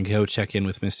 and then go check in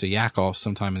with Mr. Yakov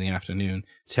sometime in the afternoon.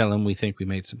 Tell him we think we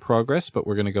made some progress, but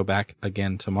we're going to go back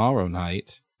again tomorrow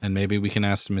night, and maybe we can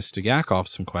ask Mr. Yakov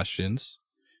some questions,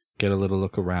 get a little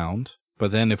look around.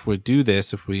 But then if we do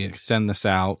this, if we extend this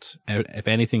out, if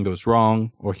anything goes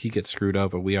wrong or he gets screwed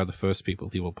over, we are the first people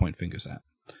he will point fingers at.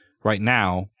 Right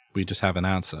now, we just have an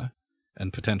answer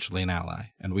and potentially an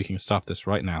ally, and we can stop this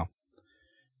right now.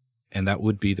 And that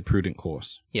would be the prudent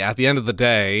course. Yeah, at the end of the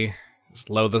day, as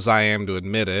loath as I am to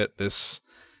admit it, this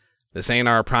ain't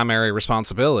our primary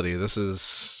responsibility.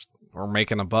 We're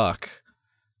making a buck.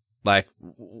 Like,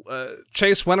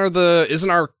 Chase, isn't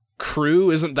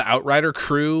the Outrider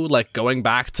crew, like, going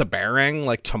back to Bering,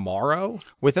 like, tomorrow?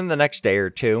 Within the next day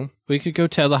or two. We could go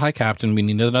tell the High Captain we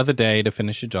need another day to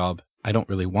finish a job. I don't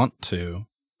really want to.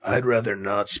 I'd rather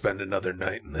not spend another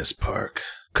night in this park.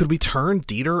 Could we turn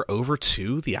Dieter over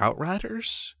to the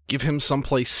Outriders? Give him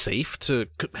someplace safe to...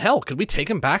 Could we take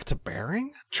him back to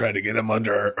Bering? Try to get him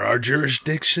under our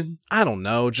jurisdiction? I don't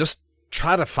know. Just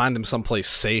try to find him someplace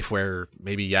safe where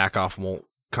maybe Yakov won't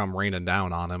come raining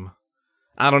down on him.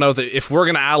 I don't know if we're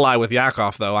going to ally with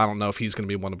Yakov, though. I don't know if he's going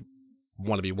to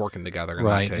want to be working together in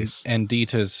that case. And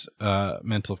Dieter's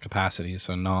mental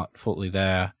capacities are not fully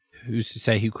there. Who's to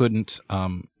say he couldn't,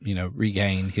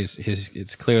 regain his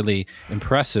it's clearly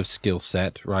impressive skill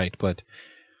set, right? But,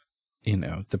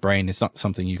 the brain is not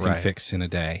something you can fix in a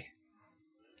day.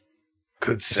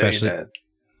 Could tell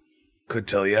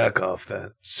Yakov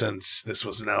that since this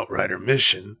was an Outrider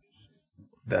mission,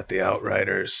 that the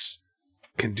Outriders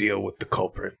can deal with the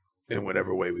culprit in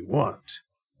whatever way we want.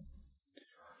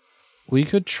 We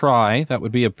could try. That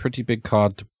would be a pretty big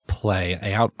card to play.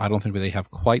 I don't think they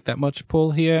have quite that much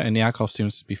pull here, and Yakov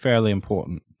seems to be fairly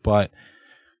important. But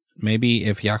maybe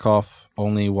if Yakov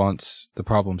only wants the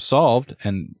problem solved,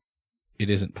 and it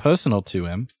isn't personal to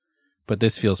him, but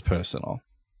this feels personal.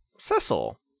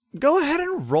 Cecil, go ahead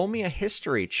and roll me a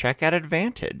history check at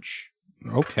advantage.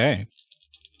 Okay.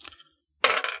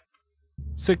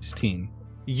 16.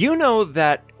 You know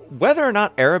that whether or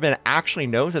not Arabin actually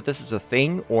knows that this is a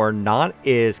thing or not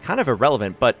is kind of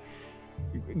irrelevant, but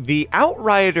the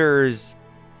Outriders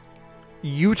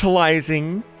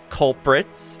utilizing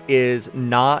culprits is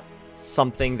not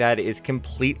something that is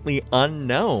completely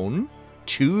unknown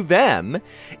to them.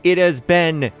 It has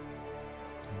been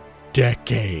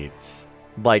decades.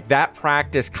 Like, that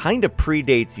practice kind of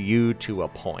predates you to a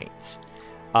point.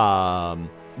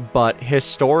 But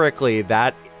historically,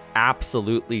 that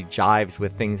absolutely jives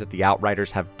with things that the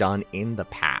Outriders have done in the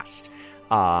past.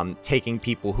 Taking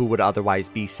people who would otherwise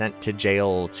be sent to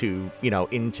jail to,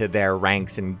 into their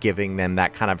ranks and giving them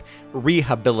that kind of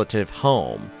rehabilitative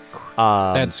home.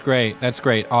 That's great.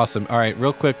 Awesome. All right,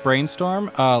 real quick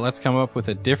brainstorm. Let's come up with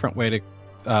a different way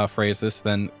to phrase this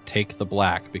than take the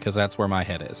black, because that's where my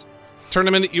head is.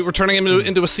 We're turning him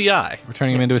into a CI. We're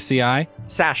turning him into a CI?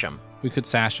 Sash him. We could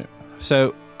sash him.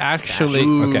 So, actually...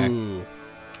 Okay.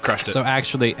 Crushed it. So,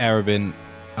 actually, Arabin,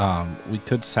 we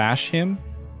could sash him.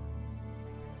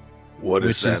 What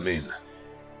does that mean?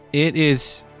 It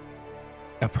is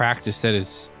a practice that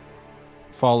has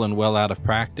fallen well out of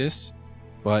practice,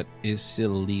 but is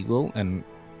still legal and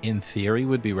in theory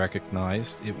would be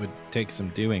recognized. It would take some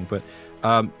doing, but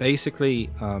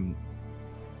basically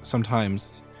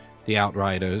sometimes the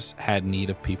Outriders had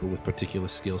need of people with particular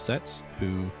skill sets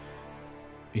who,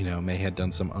 may have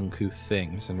done some uncouth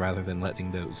things, and rather than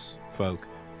letting those folk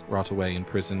rot away in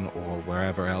prison or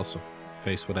wherever else or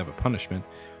face whatever punishment,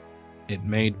 it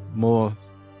made more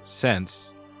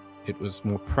sense. It was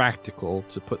more practical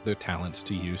to put their talents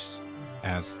to use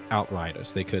as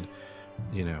Outriders. They could,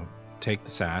 take the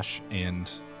sash and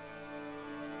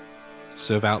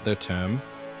serve out their term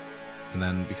and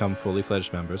then become fully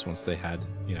fledged members once they had,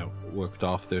 worked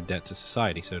off their debt to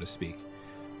society, so to speak.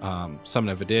 Some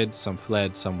never did, some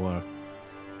fled, some were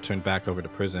turned back over to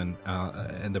prison,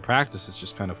 and the practice has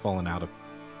just kind of fallen out of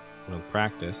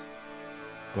practice.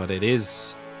 But it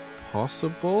is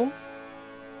possible.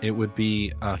 It would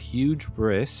be a huge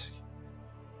risk,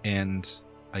 and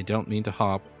I don't mean to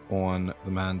hop on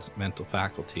the man's mental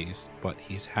faculties, but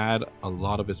he's had a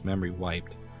lot of his memory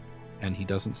wiped, and he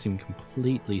doesn't seem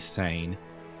completely sane.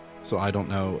 So I don't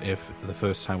know if the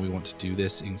first time we want to do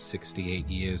this in 68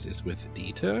 years is with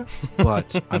Dieter,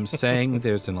 but I'm saying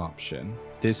there's an option.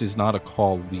 This is not a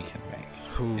call we can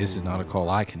make. Ooh. This is not a call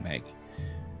I can make.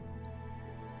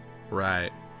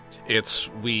 Right. It's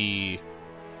we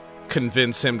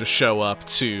convince him to show up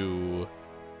to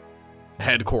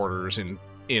headquarters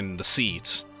in the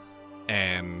seat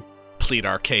and plead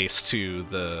our case to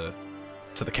the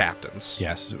captains.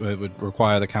 Yes, it would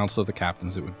require the Council of the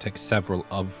Captains. It would take several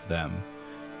of them,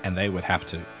 and they would have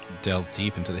to delve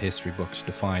deep into the history books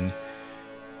to find,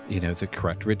 the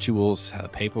correct rituals,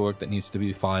 paperwork that needs to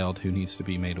be filed, who needs to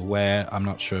be made aware. I'm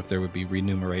not sure if there would be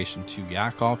remuneration to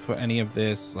Yakov for any of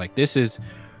this. Like, this is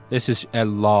a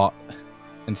lot.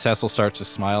 And Cecil starts to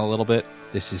smile a little bit.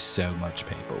 This is so much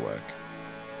paperwork.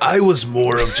 I was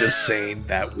more of just saying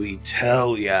that we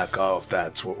tell Yakov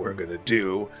that's what we're gonna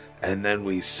do, and then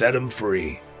we set him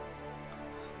free.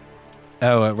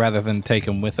 Oh, rather than take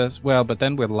him with us? Well, but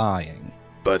then we're lying.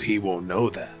 But he won't know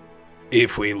that.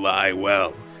 If we lie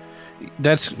well.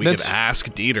 We could ask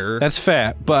Dieter. That's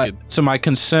fair, but so my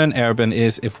concern, Erben,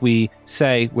 is if we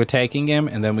say we're taking him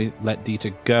and then we let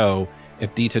Dieter go,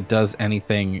 if Dieter does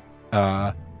anything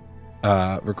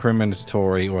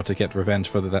recriminatory or to get revenge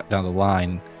further down the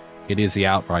line, it is the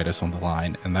Outriders on the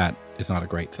line, and that is not a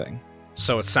great thing.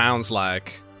 So it sounds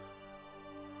like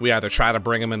we either try to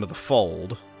bring him into the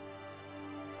fold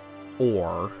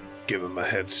or give him a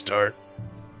head start.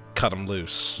 Cut him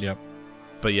loose. Yep.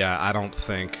 But yeah, I don't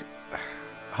think...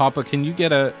 Hopper, could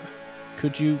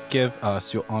you give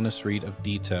us your honest read of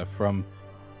Dieter from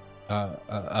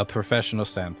a professional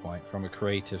standpoint, from a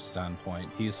creative standpoint?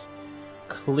 He's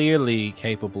clearly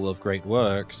capable of great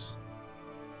works.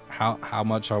 How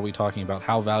much are we talking about?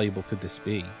 How valuable could this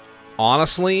be?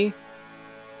 Honestly,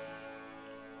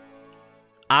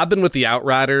 I've been with the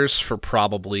Outriders for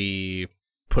probably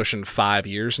pushing 5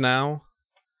 years now,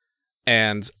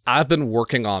 and I've been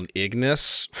working on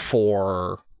Ignis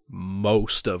for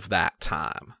most of that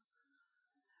time.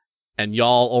 And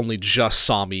y'all only just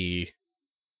saw me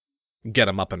get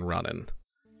him up and running.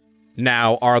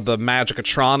 Now, are the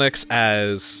Magicatronics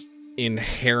as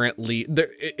inherently...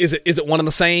 Is it one and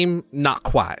the same? Not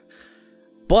quite.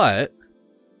 But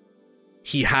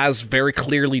he has very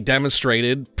clearly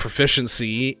demonstrated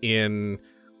proficiency in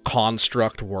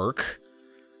construct work.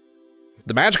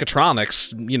 The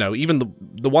Magicatronics, even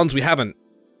the ones we haven't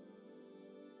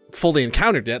fully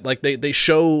encountered yet, like they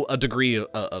show a degree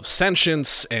of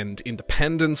sentience and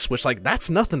independence, which that's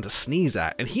nothing to sneeze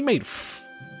at. And he made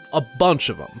a bunch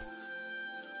of them.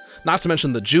 Not to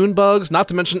mention the June bugs, not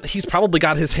to mention he's probably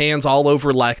got his hands all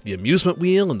over the amusement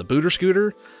wheel and the booter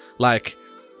scooter.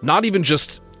 Not even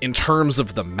just in terms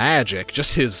of the magic,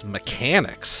 just his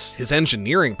mechanics, his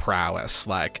engineering prowess,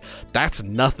 that's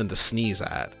nothing to sneeze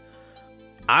at.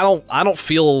 I don't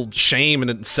feel shame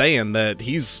in saying that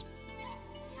he's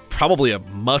probably a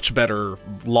much better,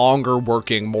 longer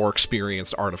working, more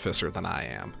experienced artificer than I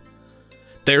am.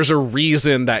 There's a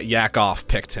reason that Yakov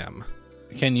picked him.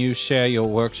 Can you share your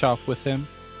workshop with him?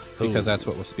 Because that's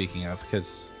what we're speaking of.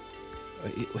 Because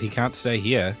he can't stay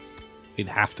here. He'd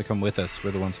have to come with us.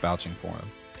 We're the ones vouching for him.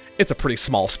 It's a pretty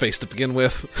small space to begin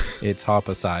with. It's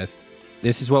Hopper-sized.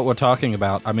 This is what we're talking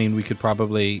about. I mean, we could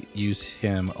probably use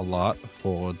him a lot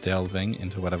for delving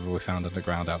into whatever we found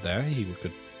underground out there. He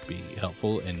could be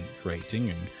helpful in creating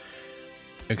and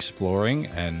exploring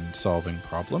and solving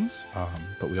problems.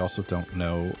 But we also don't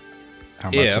know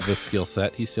how much of the skill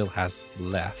set he still has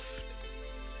left.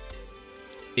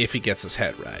 If he gets his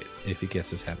head right.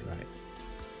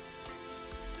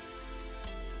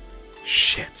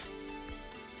 Shit.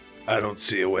 I don't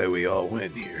see a way we all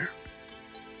win here.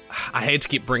 I hate to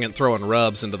keep throwing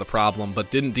rubs into the problem,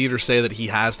 but didn't Dieter say that he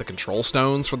has the control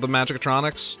stones for the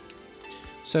Magicatronics?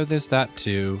 So there's that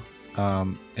too.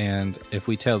 And if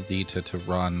we tell Dieter to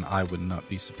run, I would not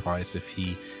be surprised if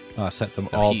he set them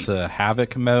all to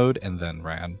Havoc mode and then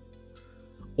ran.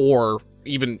 Or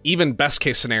even best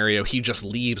case scenario, he just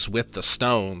leaves with the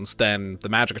stones, then the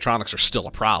Magicatronics are still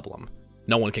a problem.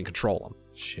 No one can control them.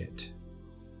 Shit.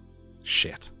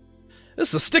 This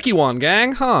is a sticky one,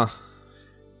 gang, huh?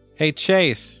 Hey,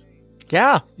 Chase.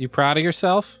 Yeah. You proud of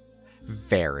yourself?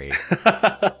 Very.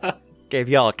 Gave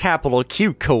y'all a capital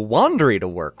Q quandary to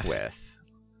work with.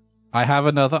 I have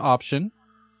another option.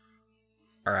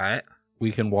 All right.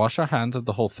 We can wash our hands of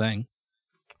the whole thing.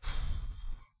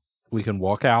 We can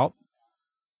walk out.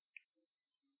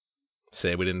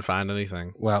 Say we didn't find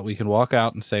anything. Well, we can walk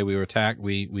out and say we were attacked.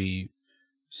 We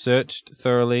searched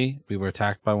thoroughly. We were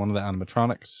attacked by one of the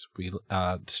animatronics. We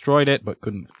destroyed it, but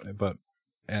couldn't.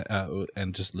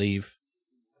 And just leave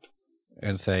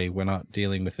and say we're not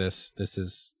dealing with this. This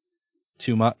is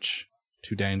too much,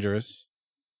 too dangerous.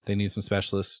 They need some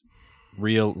specialists,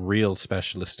 real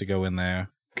specialists to go in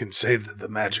there. Can say that the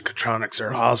Magicatronics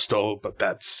are hostile, but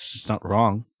that's It's not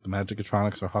wrong. The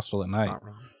Magicatronics are hostile at night. Not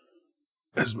wrong.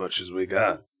 as much as we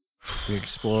got. We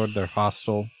explored. They're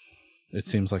hostile. It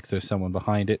seems like there's someone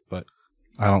behind it, but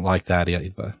I don't like that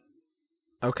either.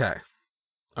 Okay.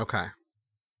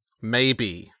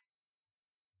 Maybe.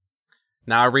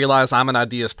 Now I realize I'm an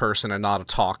ideas person and not a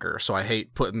talker, so I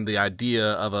hate putting the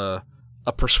idea of a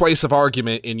persuasive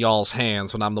argument in y'all's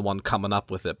hands when I'm the one coming up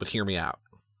with it, but hear me out.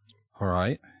 All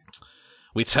right.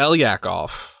 We tell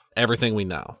Yakov everything we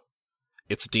know.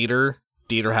 It's Dieter.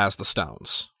 Dieter has the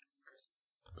stones.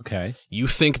 Okay. You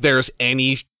think there's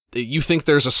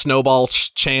a snowball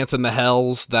chance in the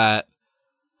hells that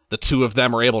the two of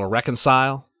them are able to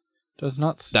reconcile? Does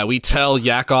not. That we tell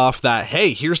Yakov that,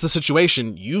 hey, here's the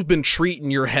situation. You've been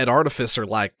treating your head artificer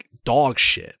like dog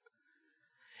shit.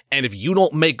 And if you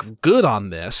don't make good on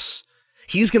this,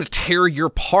 he's going to tear your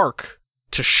park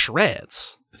to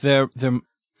shreds.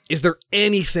 Is there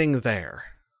anything there?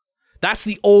 That's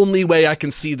the only way I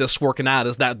can see this working out,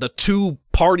 is that the two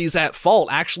parties at fault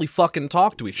actually fucking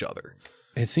talk to each other.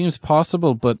 It seems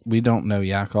possible, but we don't know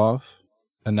Yakov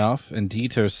enough, and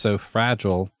Dieter's so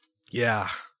fragile. Yeah.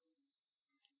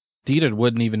 Dieter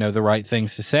wouldn't even know the right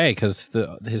things to say because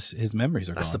his memories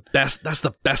are gone. That's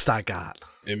the best I got.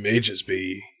 It may just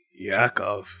be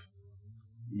Yakov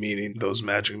meaning those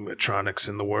Magicatronics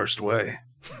in the worst way.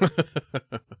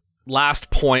 Last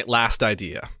point, last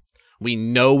idea. We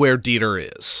know where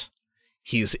Dieter is.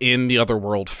 He's in the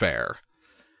Otherworld Fair.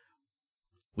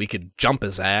 We could jump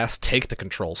his ass, take the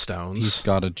control stones. He's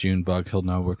got a June bug. He'll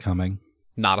know we're coming.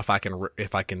 Not if I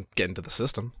can get into the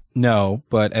system. No,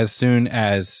 but as soon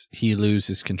as he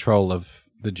loses control of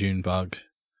the June bug,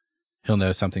 he'll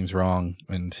know something's wrong,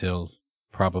 and he'll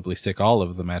probably stick all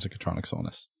of the Magicatronics on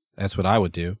us. That's what I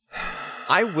would do.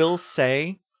 I will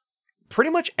say, pretty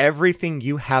much everything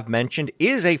you have mentioned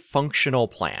is a functional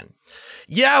plan.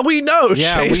 Yeah, we know.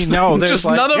 Yeah, Chase. we know. There's Just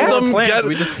like, none of them plans. get.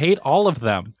 We just hate all of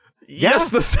them. Yes,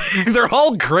 the thing. They're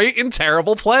all great and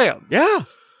terrible plans. Yeah.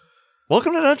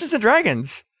 Welcome to Dungeons and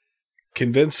Dragons.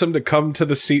 Convince them to come to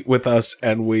the seat with us,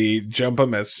 and we jump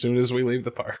them as soon as we leave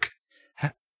the park.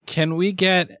 Can we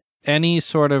get any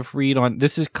sort of read on...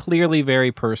 This is clearly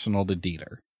very personal to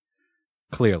Dieter.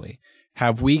 Clearly.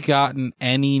 Have we gotten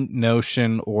any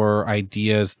notion or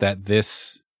ideas that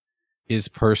this is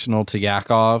personal to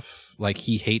Yakov? Like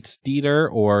he hates Dieter,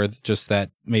 or just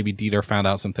that maybe Dieter found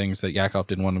out some things that Yakov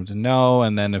didn't want him to know,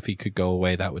 and then if he could go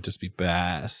away, that would just be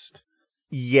best.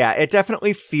 Yeah, it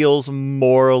definitely feels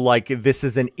more like this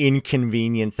is an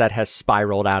inconvenience that has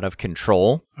spiraled out of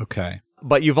control. Okay.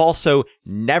 But you've also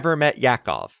never met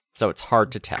Yakov, so it's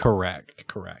hard to tell. Correct.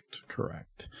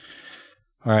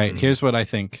 All right, here's what I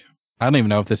think. I don't even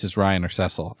know if this is Ryan or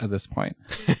Cecil at this point.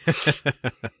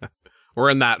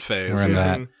 We're in that phase. We're in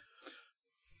that.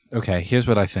 Okay, here's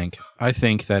what I think. I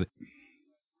think that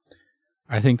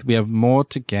we have more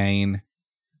to gain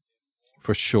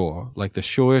for sure. Like the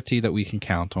surety that we can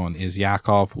count on is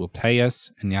Yakov will pay us,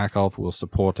 and Yakov will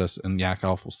support us, and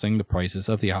Yakov will sing the praises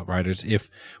of the Outriders if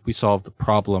we solve the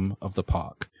problem of the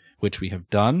park, which we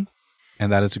have done,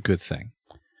 and that is a good thing.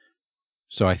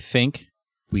 So I think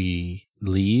we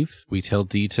leave. We tell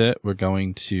Dieter we're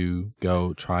going to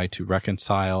go try to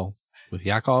reconcile with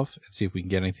Yakov and see if we can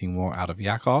get anything more out of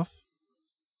Yakov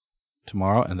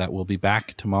tomorrow, and that we'll be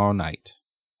back tomorrow night,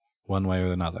 one way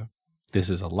or another.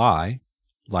 This is a lie,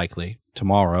 likely.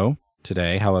 Tomorrow,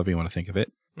 today, however you want to think of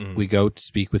it, we go to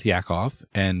speak with Yakov,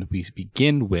 and we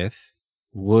begin with,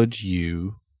 could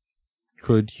you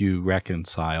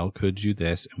reconcile, could you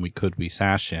this, and could we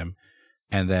sash him?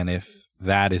 And then if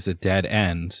that is a dead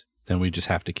end, then we just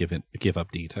have to give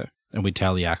up Dieter. And we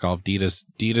tell Yakov,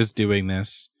 Dieter's doing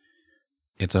this.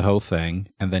 It's a whole thing.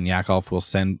 And then Yakov will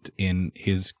send in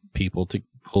his people to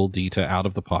pull Dieter out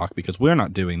of the park, because we're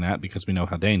not doing that because we know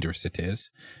how dangerous it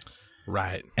is.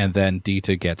 Right. And then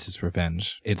Dieter gets his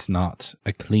revenge. It's not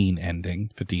a clean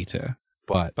ending for Dieter,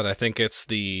 but I think it's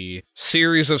the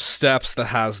series of steps that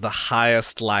has the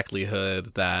highest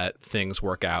likelihood that things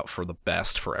work out for the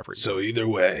best for everyone. So either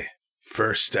way,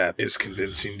 First step is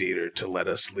convincing Dieter to let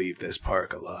us leave this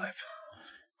park alive.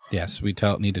 Yes, we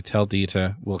need to tell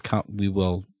Dieter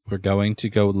we're going to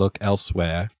go look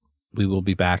elsewhere. We will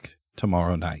be back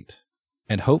tomorrow night.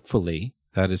 And hopefully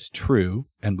that is true,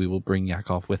 and we will bring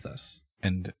Yakov with us.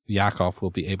 And Yakov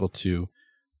will be able to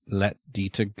let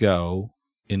Dieter go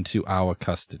into our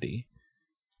custody.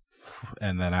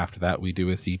 And then after that, we do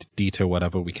with Dieter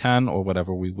whatever we can, or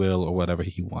whatever we will, or whatever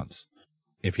he wants.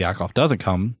 If Yakov doesn't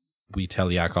come, we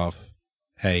tell Yakov,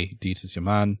 hey, Dieter's your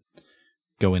man.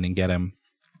 Go in and get him.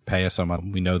 Pay us some money.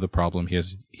 We know the problem.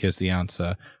 Here's the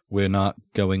answer. We're not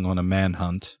going on a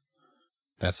manhunt.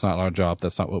 That's not our job.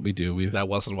 That's not what we do. That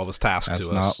wasn't what was tasked to us. That's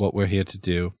not what we're here to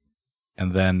do.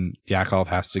 And then Yakov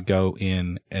has to go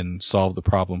in and solve the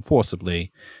problem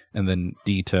forcibly. And then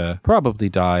Dieter probably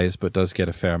dies, but does get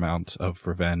a fair amount of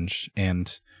revenge.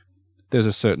 And there's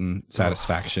a certain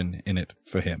satisfaction in it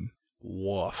for him.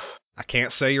 Woof. I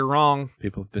can't say you're wrong.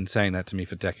 People have been saying that to me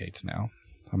for decades now.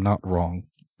 I'm not wrong.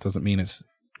 Doesn't mean it's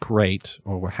great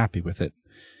or we're happy with it.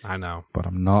 I know. But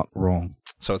I'm not wrong.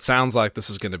 So it sounds like this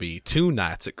is going to be 2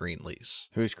 nights at Greenlee's.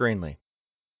 Who's Greenlee?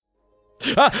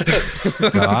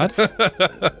 God?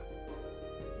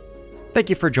 Thank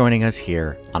you for joining us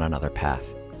here on Another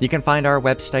Path. You can find our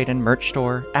website and merch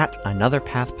store at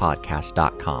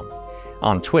anotherpathpodcast.com,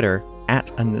 on Twitter at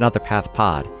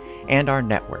anotherpathpod, and our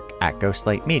network at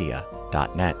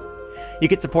ghostlightmedia.net. You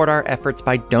can support our efforts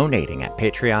by donating at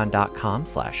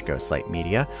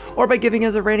patreon.com/ghostlightmedia, or by giving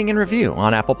us a rating and review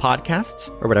on Apple Podcasts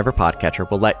or whatever podcatcher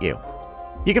will let you.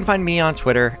 You can find me on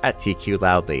Twitter at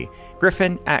TQLoudly,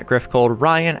 Griffin at GriffCold,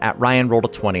 Ryan at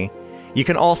RyanRolled20. You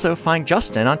can also find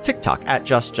Justin on TikTok at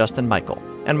JustJustinMichael,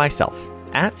 and myself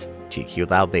at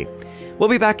TQLoudly. We'll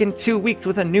be back in 2 weeks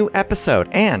with a new episode,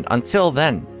 and until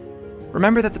then,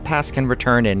 remember that the past can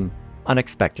return in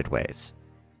unexpected ways.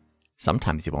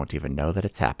 Sometimes you won't even know that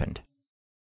it's happened.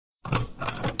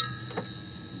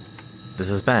 This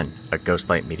has been a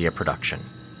Ghostlight Media production.